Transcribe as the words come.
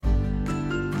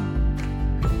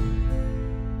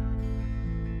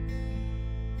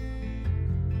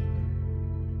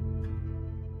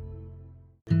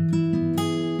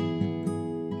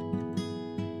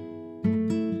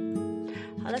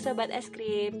Sobat Es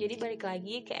Krim, jadi balik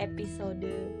lagi ke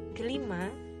episode kelima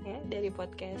ya dari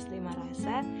podcast 5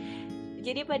 Rasa.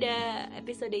 Jadi pada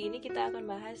episode ini kita akan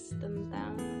bahas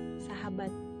tentang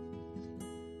sahabat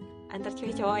antar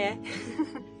cewek cowok ya.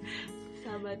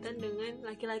 Sahabatan dengan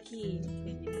laki-laki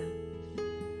gitu.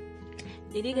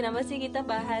 Jadi kenapa sih kita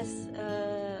bahas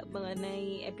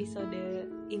mengenai episode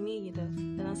ini gitu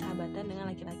tentang sahabatan dengan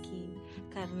laki-laki?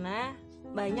 Karena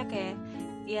banyak ya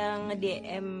yang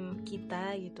nge-DM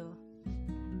kita gitu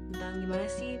tentang gimana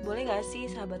sih, boleh gak sih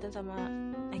sahabatan sama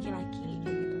laki-laki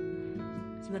gitu.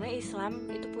 Sebenarnya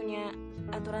Islam itu punya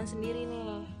aturan sendiri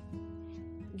nih,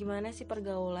 gimana sih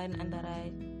pergaulan antara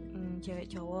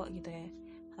cewek cowok gitu ya,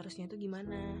 harusnya tuh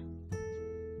gimana.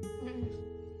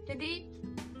 Jadi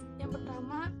yang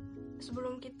pertama,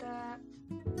 sebelum kita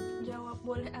jawab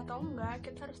boleh atau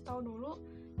enggak, kita harus tahu dulu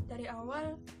dari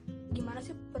awal gimana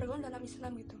sih pergaulan dalam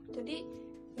Islam gitu. Jadi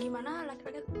gimana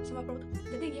laki-laki sama perempuan,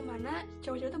 jadi gimana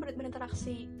cowok-cowok itu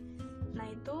berinteraksi.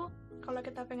 Nah itu kalau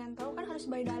kita pengen tahu kan harus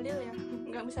by dalil ya,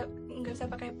 nggak bisa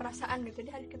pakai perasaan gitu.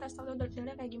 Jadi kita harus tahu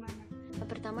dalilnya kayak gimana.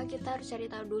 Pertama kita harus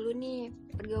cari tahu dulu nih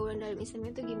pergaulan dalam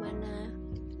Islam itu gimana.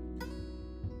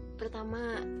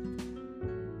 Pertama,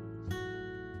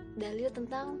 dalil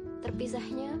tentang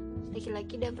terpisahnya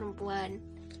laki-laki dan perempuan.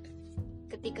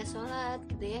 Ketika sholat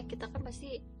gitu ya, kita kan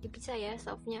pasti dipisah ya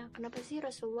safnya. Kenapa sih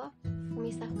Rasulullah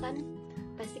memisahkan?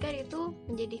 Pasti kan itu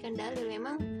menjadikan dalil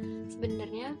memang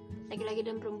sebenarnya laki-laki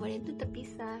dan perempuan itu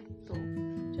terpisah gitu.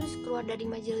 Terus keluar dari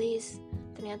majelis,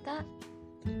 ternyata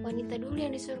wanita dulu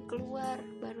yang disuruh keluar,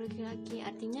 baru laki-laki.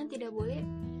 Artinya tidak boleh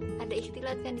ada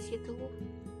ikhtilat kan di situ,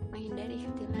 menghindari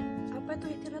ikhtilat. Apa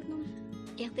itu ikhtilat, Num?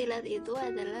 Ikhtilat itu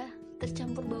adalah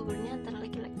tercampur baurnya antara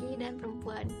laki-laki dan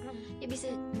perempuan. Ya bisa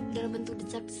dalam bentuk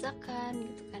desak-desakan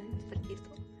gitu kan, seperti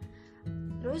itu.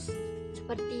 Terus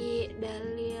seperti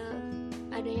dalil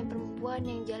adanya perempuan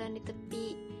yang jalan di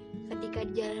tepi ketika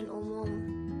di jalan umum.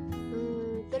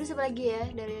 Terus apa lagi ya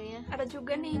dalilnya? Ada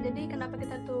juga nih, jadi kenapa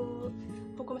kita tuh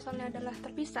hukum asalnya adalah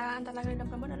terpisah antara laki dan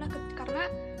perempuan adalah karena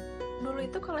dulu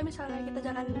itu kalau misalnya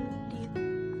kita jalan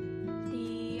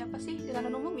di apa sih,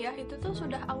 jalan umum ya, itu tuh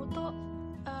sudah auto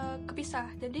kepisah.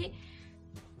 Jadi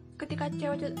ketika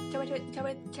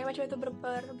cewek-cewek itu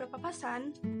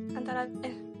berpapasan antara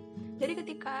jadi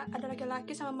ketika ada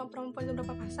laki-laki sama perempuan itu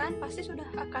berpapasan, pasti sudah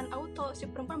akan auto si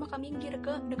perempuan bakal minggir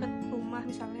ke dekat rumah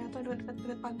misalnya atau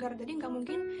dekat pagar. Jadi nggak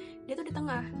mungkin dia tuh di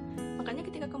tengah. Makanya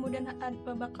ketika kemudian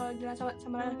bakal jalan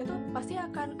sama laki itu pasti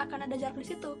akan ada jarak di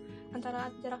situ antara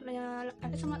jaraknya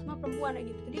laki sama perempuan kayak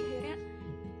gitu. Jadi akhirnya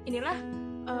inilah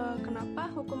kenapa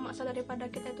hukum asal daripada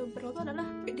kita itu berlaku adalah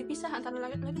dipisah antara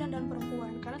laki-laki dan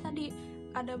perempuan. Karena tadi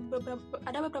ada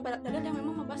beberapa dalil yang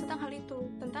memang membahas tentang hal itu,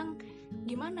 tentang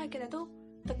gimana kita tuh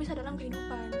terpisah dalam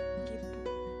kehidupan gitu.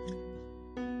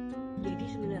 Jadi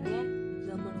sebenarnya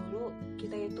gak melulu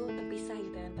kita itu terpisah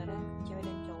gitu antara cewek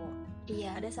dan cowok. Iya,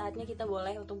 ada saatnya kita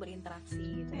boleh untuk berinteraksi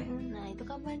gitu ya. Nah itu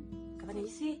kapan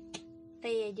aja sih?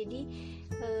 Iya, jadi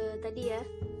tadi ya,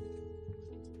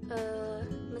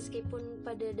 meskipun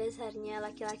pada dasarnya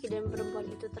laki-laki dan perempuan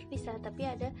itu terpisah, tapi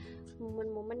ada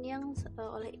momen-momen yang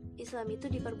oleh Islam itu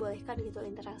diperbolehkan gitu,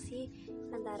 interaksi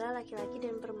antara laki-laki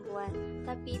dan perempuan.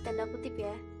 Tapi tanda kutip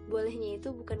ya, bolehnya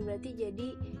itu bukan berarti jadi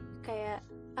kayak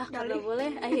kalau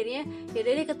boleh akhirnya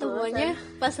yaudah deh ketemuannya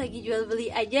pas lagi jual beli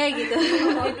aja gitu.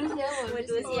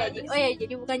 modus ya. Oh ya,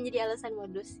 jadi bukan jadi alasan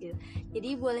modus gitu. Jadi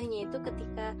bolehnya itu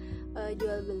ketika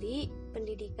jual beli,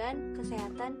 pendidikan,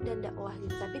 kesehatan dan dakwah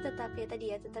gitu. Tapi tetap ya tadi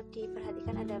ya, tetap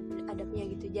diperhatikan adabnya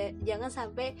gitu. Jangan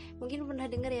sampai, mungkin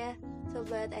pernah dengar ya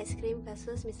sobat es krim,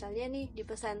 kasus misalnya nih di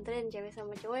pesantren cewek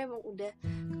sama cowok emang udah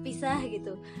kepisah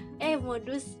gitu.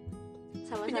 Modus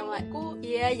sama-sama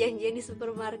iya janjian di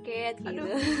supermarket gitu.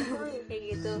 Kayak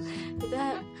gitu. Itu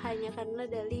hanya karena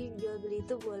dalih jual beli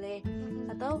itu boleh.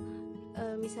 Atau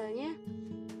misalnya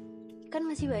kan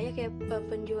masih banyak ya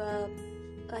penjual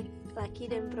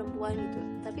laki dan perempuan gitu,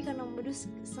 tapi karena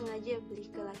modus sengaja beli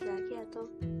ke laki-laki atau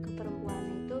ke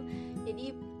perempuan itu, jadi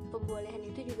pembolehan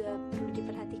itu juga perlu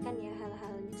diperhatikan ya,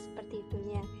 hal-halnya seperti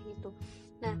itunya kayak gitu.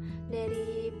 Nah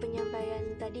dari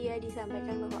penyampaian tadi ya,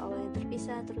 disampaikan bahwa awalnya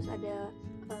terpisah, terus ada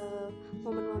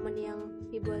momen-momen yang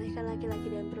dibolehkan laki-laki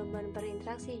dan perempuan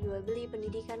berinteraksi, jual beli,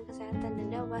 pendidikan, kesehatan dan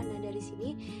dakwah. Nah dari sini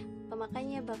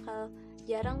makanya bakal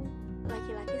jarang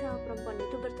laki-laki sama perempuan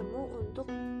itu bertemu untuk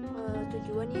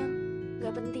tujuan yang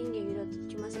gak penting kayak gitu,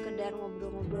 cuma sekedar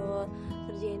ngobrol-ngobrol,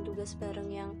 kerjain tugas bareng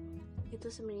yang itu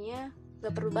sebenarnya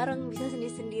gak perlu bareng, bisa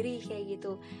sendiri-sendiri kayak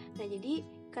gitu. Nah jadi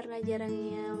karena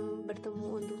jarangnya bertemu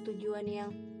untuk tujuan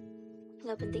yang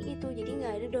gak penting itu, jadi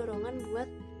gak ada dorongan buat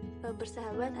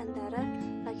bersahabat antara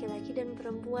laki-laki dan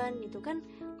perempuan. Itu kan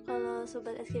kalau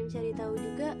sobat es krim cari tahu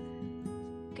juga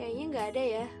kayaknya nggak ada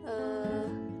ya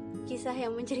kisah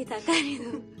yang menceritakan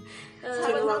itu.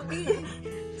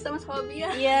 Sama hobi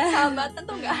ya, Iya. sahabatan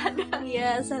tuh nggak ada.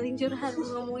 Iya, saling curhat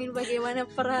ngomongin bagaimana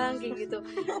perang kayak gitu.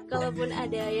 Kalaupun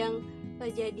ada yang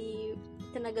jadi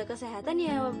tenaga kesehatan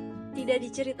ya tidak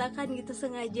diceritakan gitu,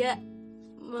 sengaja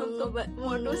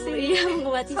modusin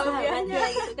mengobati sahabatnya. sahabatnya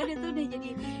gitu kan, itu udah jadi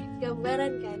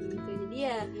gambaran kan gitu. Jadi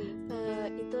ya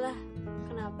itulah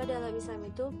kenapa dalam Islam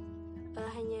itu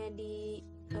hanya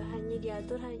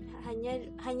diatur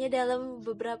hanya dalam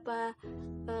beberapa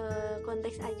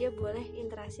konteks aja boleh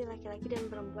interaksi laki-laki dan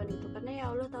perempuan itu, karena ya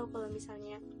Allah tahu kalau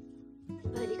misalnya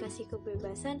dikasih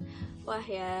kebebasan, wah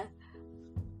ya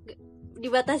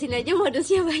dibatasin aja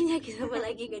modusnya banyak gitu,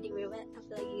 apalagi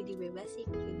dibebasin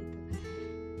kayak gitu.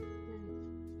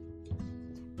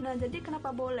 Nah, jadi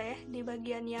kenapa boleh di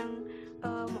bagian yang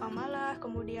muamalah,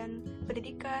 kemudian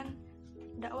pendidikan,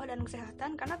 dakwah dan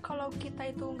kesehatan? Karena kalau kita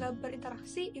itu nggak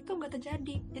berinteraksi itu nggak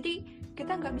terjadi. Jadi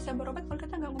kita nggak bisa berobat kalau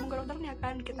kita nggak ngomong ke dokternya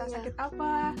kan. Kita sakit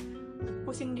apa,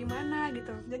 pusing di mana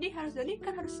gitu. Jadi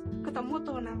harus ketemu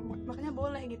tuh. Nah, makanya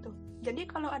boleh gitu. Jadi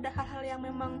kalau ada hal-hal yang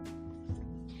memang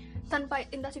tanpa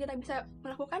interaksi kita bisa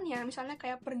melakukannya, misalnya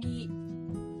kayak pergi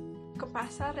ke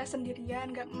pasar ya sendirian,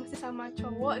 nggak mesti sama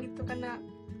cowok gitu, karena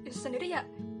sendiri ya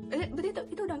berarti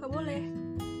itu udah nggak boleh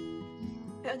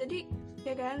ya. Jadi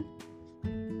ya kan,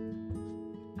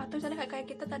 atau misalnya kayak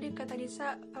kita tadi kata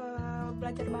Disa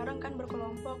belajar bareng kan,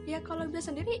 berkelompok ya. Kalau bisa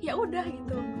sendiri ya udah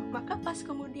gitu. Maka pas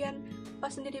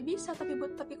sendiri bisa tapi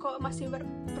kok masih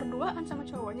berduaan sama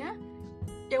cowoknya,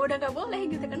 ya udah nggak boleh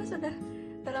gitu, karena sudah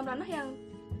dalam ranah yang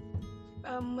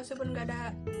meskipun nggak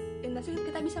ada interaksi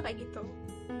kita bisa kayak gitu.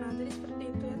 Nah, jadi seperti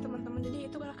itu ya teman-teman. Jadi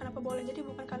itu kenapa boleh. Jadi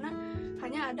bukan karena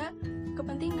hanya ada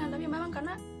kepentingan, tapi memang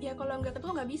karena ya kalau nggak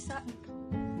ketemu nggak bisa gitu.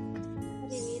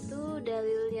 Hari ini tuh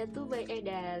dalilnya tuh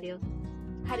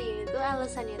hari ini tuh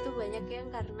alasannya tuh banyak yang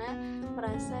karena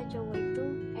merasa cowok itu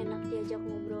enak diajak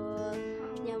ngobrol,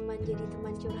 nyaman jadi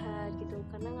teman curhat gitu,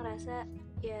 karena ngerasa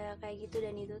ya kayak gitu.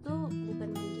 Dan itu tuh bukan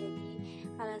menjadi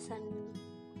alasan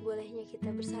bolehnya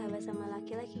kita bersahabat sama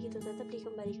laki-laki gitu. Tetap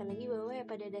dikembalikan lagi bahwa ya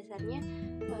pada dasarnya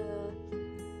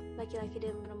laki-laki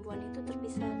dan perempuan itu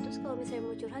terpisah. Terus kalau misalnya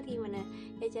mau curhat gimana?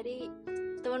 Ya cari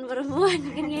teman perempuan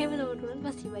kan, kayak teman perempuan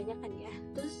pasti banyak kan ya.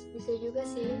 Terus bisa juga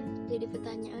sih jadi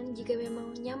pertanyaan, jika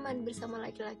memang nyaman bersama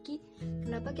laki-laki,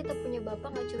 kenapa kita punya bapak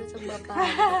nggak curhat sama bapak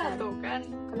gitu kan? Tuh kan.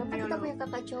 Kenapa kita punya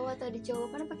kakak cowok atau adik cowok,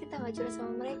 kenapa kita nggak curhat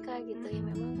sama mereka gitu? Ya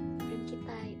memang friend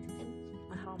kita itu kan.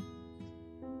 Mahram.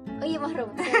 Oh iya mahram.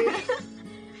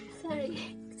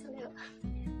 Sorry.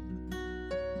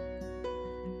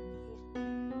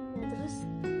 Nah terus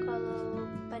kalau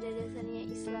pada dasarnya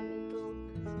Islam itu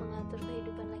mengatur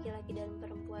kehidupan laki-laki dan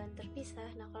perempuan terpisah,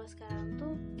 nah kalau sekarang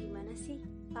tuh gimana sih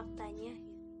faktanya?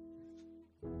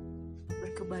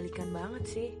 Berkebalikan banget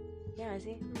sih, ya gak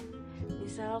sih?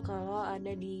 Misal kalau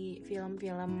ada di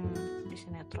film-film, di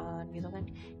sinetron gitu kan,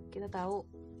 kita tahu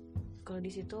kalau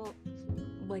di situ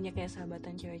banyak kayak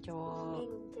sahabatan cewek cowok,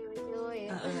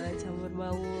 Cewek-cewek ya. campur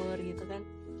baur gitu kan.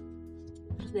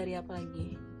 Terus dari apa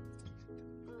lagi?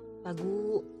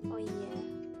 Lagu. Oh iya.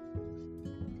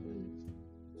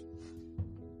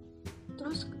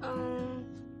 Terus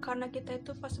karena kita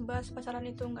itu pas bahas pacaran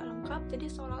itu nggak lengkap, jadi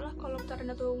seolah-olah kalau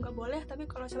pacaran itu nggak boleh, tapi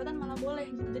kalau sahabatan malah boleh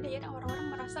gitu. Jadi ya orang-orang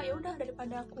merasa ya udah,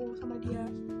 daripada aku sama dia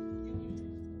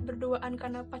berduaan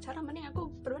karena pacaran, mending aku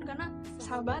berduaan karena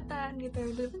sahabatan gitu.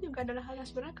 Itu juga adalah hal yang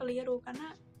sebenarnya keliru, karena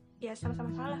ya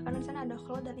sama-sama salah, karena di sana ada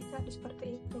khulwat dan ikhlas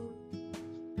seperti itu.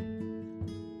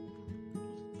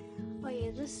 Oh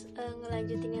iya, terus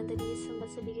ngelanjutin yang tadi sempat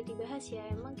sedikit dibahas ya,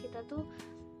 emang kita tuh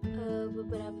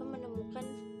beberapa menemukan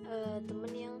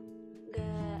temen yang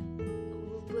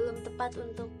belum tepat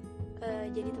untuk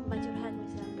jadi tempat curhat,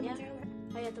 misalnya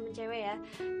kayak temen cewek ya,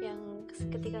 yang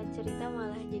ketika cerita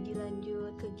malah jadi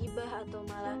lanjut ke gibah atau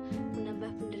malah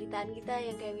menambah penderitaan kita,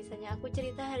 yang kayak misalnya aku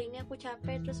cerita hari ini aku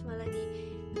capek, terus malah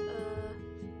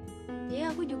ya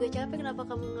aku juga capek, kenapa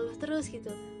kamu ngeluh terus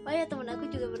gitu. Oh ya, temen aku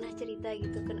juga pernah cerita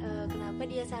gitu, kenapa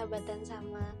dia sahabatan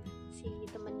sama si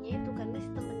temennya itu, karena si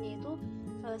temennya itu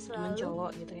selalu Temen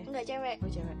cowok gitu ya? enggak, cewek. Oh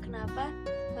cewek. Kenapa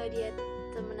dia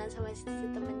temenan sama si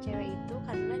temen cewek itu,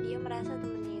 karena dia merasa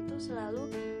temennya itu selalu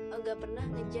nggak pernah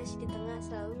ngejudge di tengah,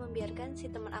 selalu membiarkan si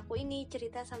teman aku ini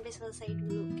cerita sampai selesai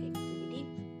dulu kayak gitu. Jadi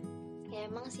ya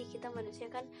emang sih kita manusia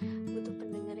kan butuh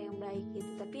pendengar yang baik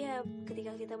gitu, tapi ya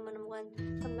ketika kita menemukan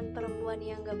teman perempuan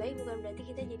yang nggak baik, bukan berarti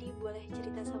kita jadi boleh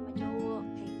cerita sama cowok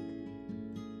kayak gitu.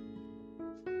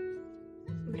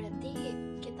 Berarti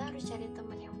kita harus cari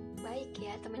teman yang baik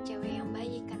ya, teman cewek yang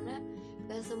baik, karena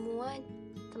gak semua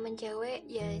teman cewek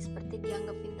ya seperti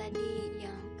dianggapin tadi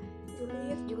yang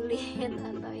julid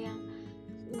atau yang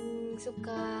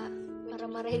suka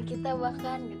marah-marahin kita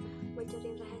bahkan gitu,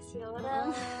 bocorin rahasia orang.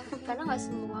 Karena nggak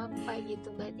semua apa gitu.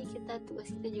 Berarti tugas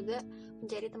kita juga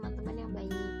mencari teman-teman yang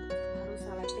baik. Harus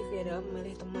selektif ya dalam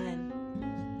memilih teman.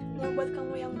 Yang buat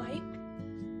kamu yang baik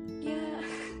ya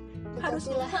harus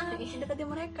Dekatilah. dekati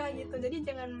mereka gitu. Jadi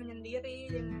jangan menyendiri,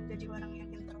 jangan jadi orang yang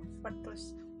introvert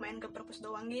terus main ke perpus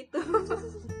doang gitu.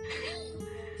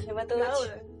 Siapa tuh?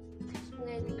 Tahu.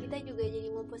 Dan kita juga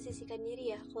jadi memposisikan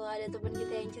diri ya, kalau ada teman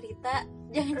kita yang cerita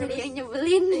jangan jadi yang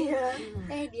nyebelin.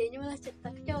 Dianya malah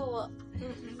cerita ke cowok.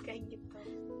 Kayak gitu.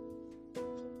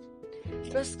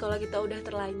 Terus kalau kita udah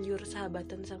terlanjur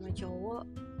sahabatan sama cowok,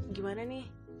 gimana nih?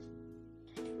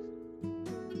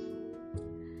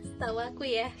 Tahu aku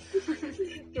ya.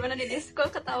 Gimana di disco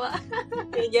ketawa?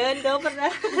 Jangan kau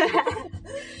pernah.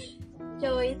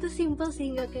 Cowok itu simple sih,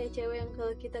 nggak kayak cewek yang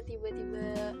kalau kita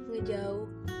tiba-tiba ngejauh,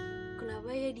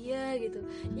 kenapa ya dia gitu.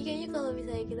 Jadi kayaknya kalau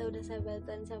misalnya kita udah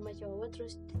sahabatan sama cowok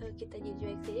terus kita jadi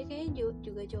cuek saja, kayaknya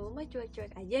juga cowok mah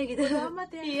cuek-cuek aja gitu. Bodo amat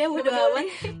ya. Iya, bodo amat.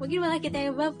 Mungkin malah kita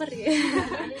yang baper ya.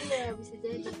 Iya, bisa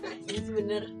jadi. Yes,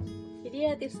 bener. Jadi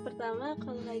ya tips pertama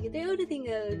kalau kayak gitu ya udah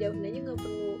tinggal jauhin aja, nggak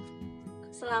perlu.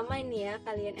 Selama ini ya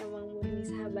kalian emang murni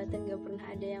sahabatan, gak pernah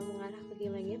ada yang mengarah ke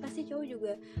gimana, pasti cowok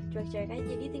juga cuek-cuek aja.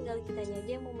 Jadi tinggal kitanya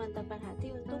aja yang memantapkan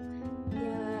hati untuk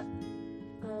ya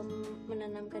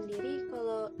menanamkan diri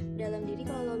kalau dalam diri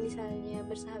kalau misalnya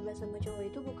bersahabat sama cowok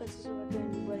itu bukan sesuatu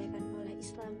yang dibolehkan oleh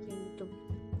Islam kayak gitu.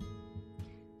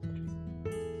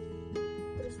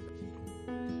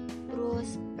 Terus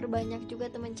perbanyak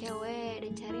juga teman cewek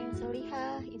dan cari yang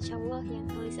solihah. Insya Allah yang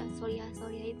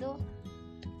solihah itu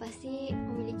pasti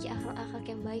memiliki akhlak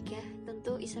yang baik ya.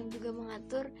 Tentu Islam juga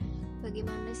mengatur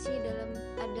bagaimana sih dalam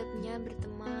adabnya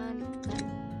berteman gitu kan.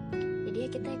 Jadi ya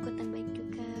kita ikutan baik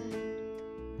juga.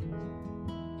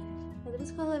 Nah,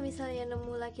 terus kalau misalnya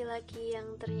nemu laki-laki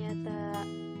yang ternyata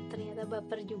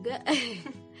baper juga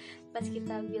pas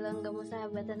kita bilang gak mau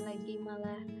sahabatan lagi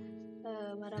malah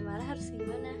marah-marah, harus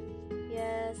gimana?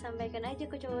 Ya sampaikan aja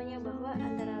ke cowoknya bahwa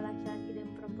antara laki-laki dan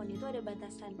perempuan itu ada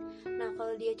batasan. Nah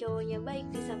kalau dia cowoknya baik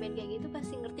disampaikan kayak gitu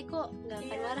pasti ngerti kok, nggak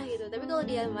akan marah gitu. Tapi kalau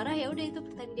dia marah ya udah, itu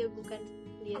pertanda dia bukan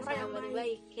dia Orang yang sahabat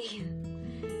baik.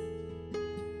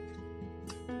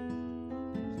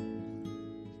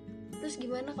 Terus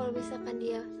gimana kalau misalkan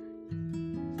dia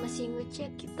masih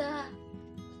ngechat kita,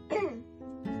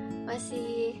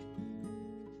 masih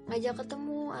ngajak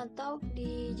ketemu atau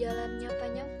di jalan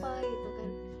nyapa-nyapa gitu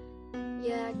kan,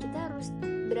 ya kita harus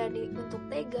berani untuk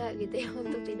tega gitu ya,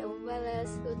 untuk tidak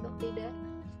membalas, untuk tidak,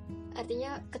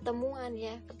 artinya ketemuan.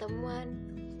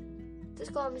 Terus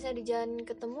kalau misalnya di jalan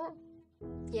ketemu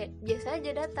ya biasa aja,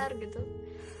 datar gitu,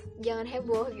 jangan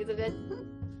heboh gitu kan,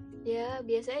 ya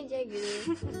biasa aja gitu.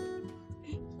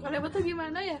 Kalau hebat tuh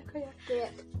gimana ya? Kayak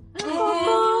Kayak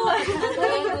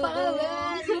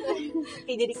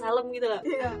Kayak jadi kalem gitu loh.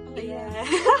 iya.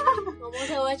 ngomong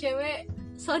sama cewek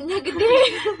soundnya gede,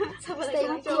 sama Stay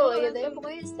laki-laki cool gitu ya,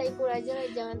 pokoknya stay cool aja lah,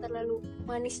 jangan terlalu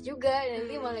manis juga,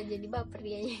 nanti malah jadi baper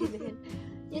dianya gitu kan.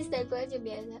 Ya stay cool aja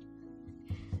biasa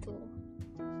tuh.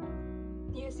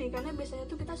 Iya sih, karena biasanya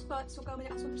tuh kita suka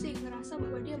banyak asumsi, ngerasa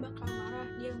bahwa dia bakal marah,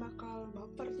 dia bakal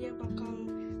baper, dia bakal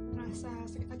ngerasa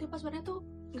sakit hati, pas sebenarnya tuh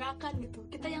nggak akan gitu.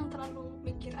 Kita yang terlalu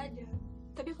mikir aja.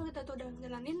 Tapi kalau kita tuh udah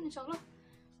jalanin, insya Allah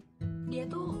dia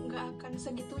tuh nggak akan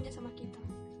segitunya sama kita.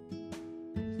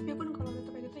 Tapi pun kalau kita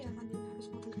kayak gitu ya nanti harus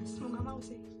mau tegas, mau nggak mau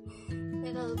sih.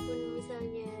 Ya kalaupun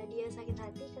misalnya dia sakit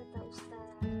hati,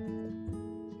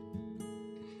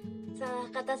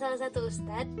 kata salah satu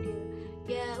ustadz gitu,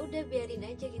 ya udah biarin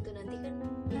aja gitu, nanti kan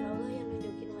biar Allah yang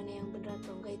nunjukin mana yang benar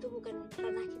atau enggak. Itu bukan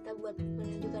ranah kita buat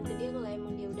menunjukkan ke dia kalau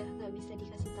emang dia udah nggak bisa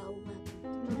dikasih tahu kan.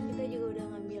 Kita juga udah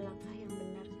ngambil langkah yang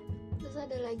benar kan. Terus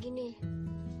ada lagi nih,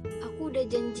 aku udah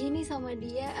janji nih sama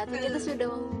dia, atau kita sudah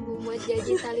membuat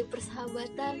janji tali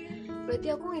persahabatan, berarti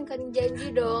aku ngingkarin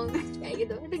janji dong, kayak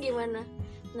gitu. Itu gimana?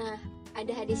 Nah,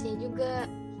 ada hadisnya juga,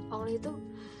 Allah itu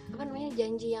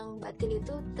janji yang batil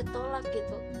itu tertolak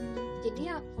gitu.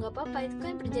 Jadi ya nggak apa-apa, itu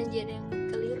kan perjanjian yang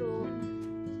keliru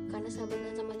karena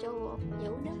sahabatan sama cowok. Ya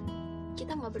udah,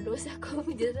 kita nggak berdosa kok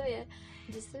gitu ya.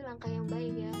 Justru langkah yang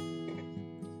baik ya.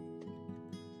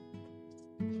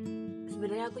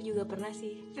 Sebenarnya aku juga pernah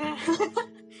sih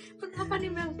Apa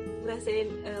nih Mel? ngerasain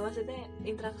maksudnya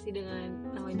interaksi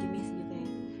dengan lawan jenis gitu ya.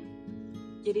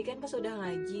 Jadi kan pas udah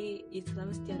ngaji Islam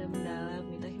secara mendalam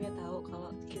gitu, akhirnya tahu kalau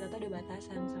kita tuh ada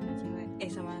batasan sama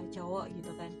sama cowok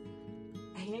gitu kan.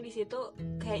 Akhirnya di situ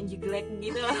kayak jeglek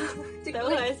gitu loh. Tahu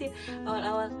gak sih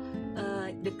awal-awal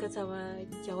deket sama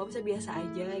cowok bisa biasa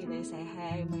aja gitu ya, say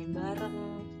hi, main bareng,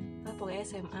 pokoknya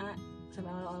SMA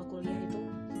sampai awal kuliah itu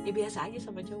ya biasa aja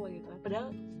sama cowok gitu. Padahal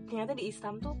ternyata di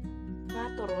Islam tuh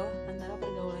ngatur loh antara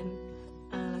pergaulan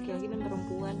laki-laki dan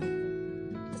perempuan gitu.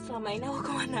 Terus selama ini aku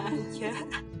kemana aja.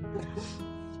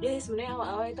 Ya sebenarnya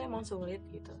awal-awal itu emang sulit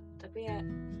gitu, tapi ya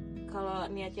kalau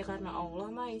niatnya karena Allah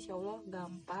mah insya Allah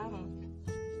gampang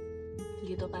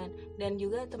gitu kan. Dan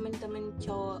juga teman-teman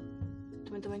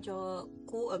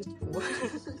cowokku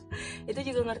itu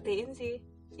juga ngertiin sih,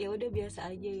 ya udah biasa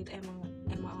aja gitu, emang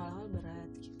awal-awal berat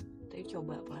gitu, tapi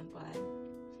coba pelan-pelan.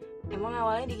 Emang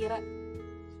awalnya dikira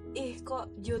ih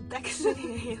kok jutek sih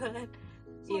gitu kan.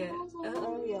 Ya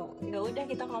udah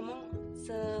kita ngomong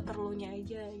seperlunya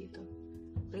aja gitu.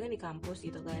 Kan di kampus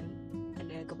gitu kan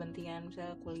ada kepentingan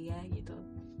misalnya kuliah gitu,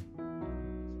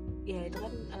 ya itu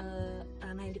kan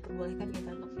ranah yang diperbolehkan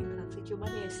kita untuk interaksi,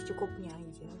 cuman ya secukupnya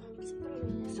aja,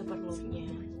 seperlunya.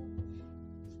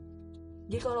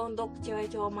 Jadi kalau untuk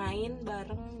cewek cowok main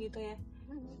bareng gitu ya,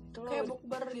 itu kayak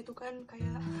bukber gitu kan,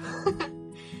 kayak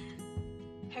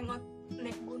hangout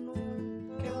naik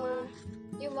gunung, kemah,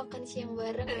 yuk makan siang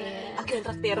bareng ya. aku yang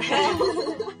traktir.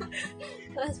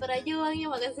 Transfer aja uangnya,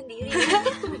 makan sendiri.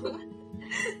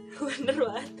 Bener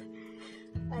banget.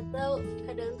 Atau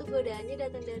kadang tuh godaannya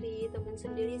datang dari teman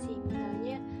sendiri sih.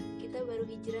 Misalnya kita baru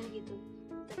hijrah gitu,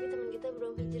 tapi teman kita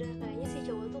belum hijrah, kayaknya si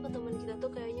cowok tuh ke teman kita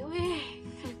tuh kayaknya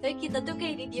tapi kita tuh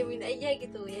kayak didiamin aja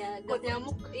gitu ya, buat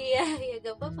nyamuk. Iya ya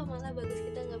gak apa-apa, malah bagus,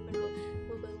 kita nggak perlu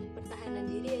membangun pertahanan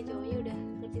diri ya, cowoknya udah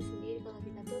ngerti sendiri kalau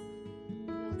kita tuh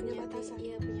Punya batasan.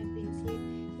 Iya, punya prinsip.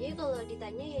 Jadi kalau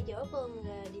ditanya ya jawab, kalau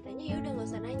nggak ditanya ya udah nggak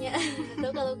usah nanya.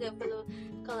 Atau kalau nggak perlu,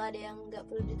 kalau ada yang nggak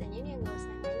perlu ditanyain ya nggak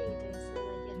usah nanya gitu ya,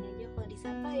 sewajarnya aja. Kalau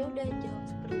disapa ya udah jawab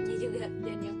seperti juga,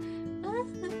 dan yang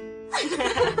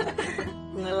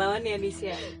Pengalaman ya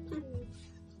Nisya.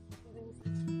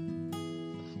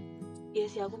 Iya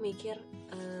sih, aku mikir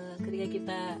ketika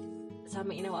kita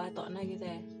sami'na wa ata'na gitu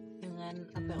ya, dengan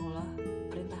apa yang Allah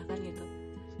perintahkan gitu,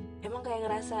 emang kayak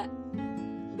ngerasa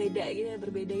beda gitu ya,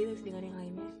 berbeda gitu dengan yang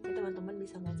lainnya. Ya, teman-teman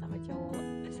bisa main sama cowok,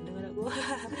 sedangkan aku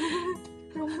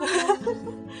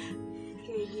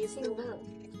kayak gitu. single.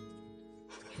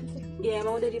 Ya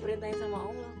emang udah diperintahin sama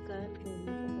Allah kan, kayak gitu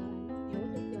kan. Ya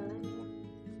udah jalanin.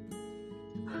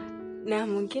 Nah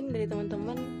mungkin dari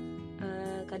teman-teman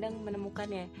kadang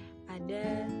menemukan ya,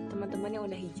 ada teman-teman yang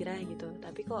udah hijrah gitu,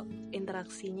 tapi kok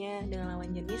interaksinya dengan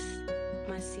lawan jenis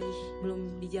masih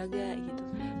belum dijaga gitu.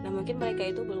 Nah mungkin mereka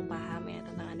itu belum paham ya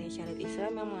tentang adanya syariat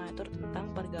Islam yang mengatur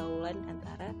tentang pergaulan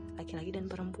antara laki-laki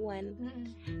dan perempuan.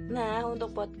 Nah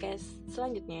untuk podcast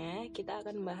selanjutnya kita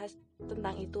akan membahas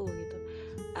tentang itu gitu.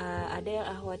 Ada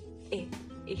yang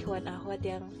ikhwan ahwat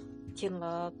yang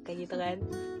cinlok kayak gitu kan.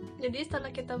 Jadi setelah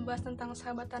kita bahas tentang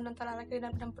sahabatan antara laki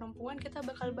dan perempuan, kita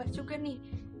bakal bahas juga nih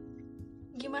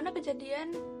gimana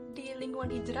kejadian di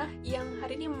lingkungan hijrah yang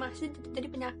hari ini masih jadi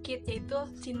penyakit, yaitu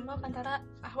cinlok antara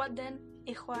ahwat dan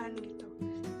ikhwan gitu.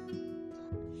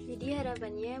 Jadi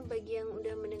harapannya bagi yang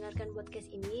udah mendengarkan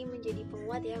podcast ini menjadi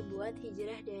penguat ya buat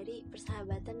hijrah dari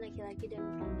persahabatan laki-laki dan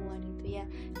perempuan itu ya.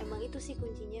 Emang itu sih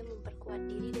kuncinya, memperkuat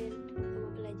diri dan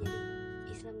mempelajari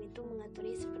Islam itu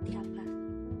mengaturnya seperti apa.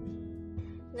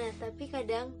 Nah tapi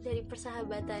kadang dari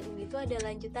persahabatan ini tuh ada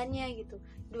lanjutannya gitu.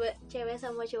 Dua cewek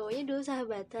sama cowoknya dulu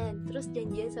sahabatan, terus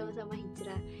janjian sama-sama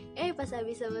hijrah. Pas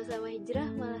habis sama-sama hijrah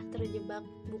malah terjebak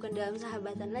bukan dalam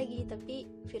sahabatan lagi,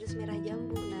 tapi virus merah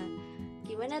jambu. Nah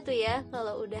gimana tuh ya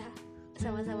kalau udah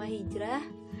sama-sama hijrah?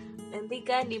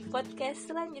 Nantikan di podcast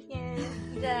selanjutnya.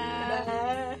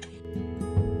 Dah.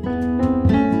 Dadah.